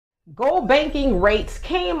Gold banking rates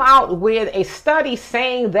came out with a study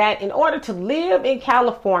saying that in order to live in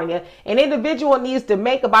California, an individual needs to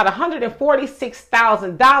make about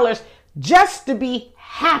 $146,000 just to be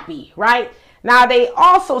happy, right? Now, they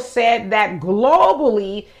also said that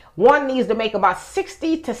globally, one needs to make about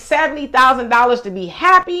 $60,000 to $70,000 to be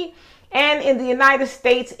happy. And in the United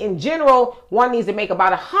States in general, one needs to make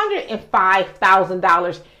about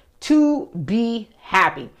 $105,000 to be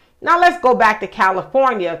happy. Now let's go back to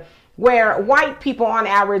California, where white people on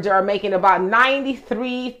average are making about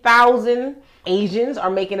 $93,000, Asians are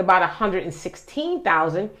making about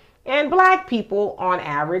 $116,000, and black people on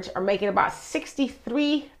average are making about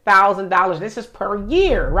 $63,000. This is per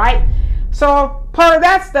year, right? So per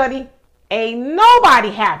that study, ain't nobody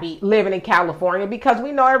happy living in California because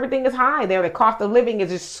we know everything is high there. The cost of living is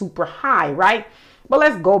just super high, right? But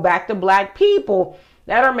let's go back to black people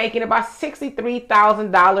that are making about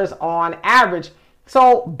 $63,000 on average.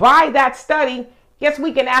 So by that study, yes,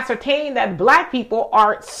 we can ascertain that black people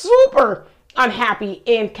are super unhappy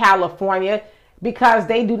in California because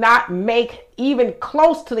they do not make even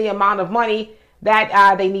close to the amount of money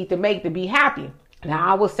that they need to make to be happy.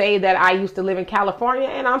 Now, I will say that I used to live in California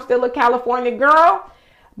and I'm still a California girl,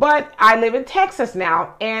 but I live in Texas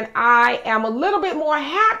now, and I am a little bit more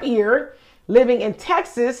happier living in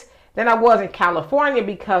Texas than I was in California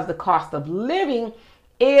because the cost of living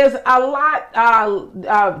is a lot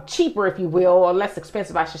cheaper, if you will, or less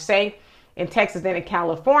expensive, I should say, in Texas than in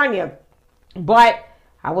California. But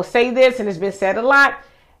I will say this, and it's been said a lot,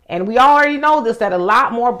 and we already know this, that a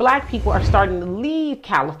lot more black people are starting to leave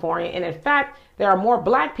California. And in fact, there are more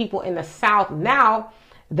black people in the South now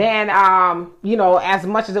than, as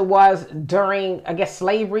much as it was during, I guess,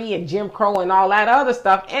 slavery and Jim Crow and all that other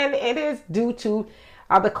stuff. And it is due to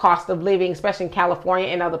the cost of living, especially in California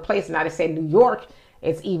and other places. Now, they say New York,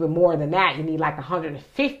 it's even more than that. You need like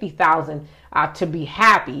 $150,000 to be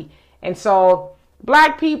happy. And so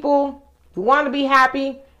black people who want to be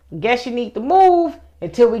happy, guess you need to move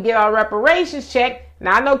until we get our reparations checked.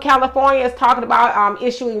 Now, I know California is talking about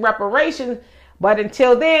issuing reparations, but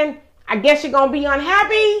until then, I guess you're going to be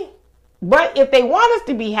unhappy. But if they want us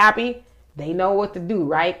to be happy, they know what to do,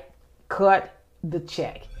 right? Cut the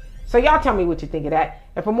check. So y'all tell me what you think of that.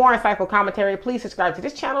 And for more insightful commentary, please subscribe to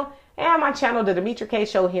this channel and my channel, The Demetra Kaye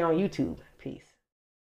Show, here on YouTube.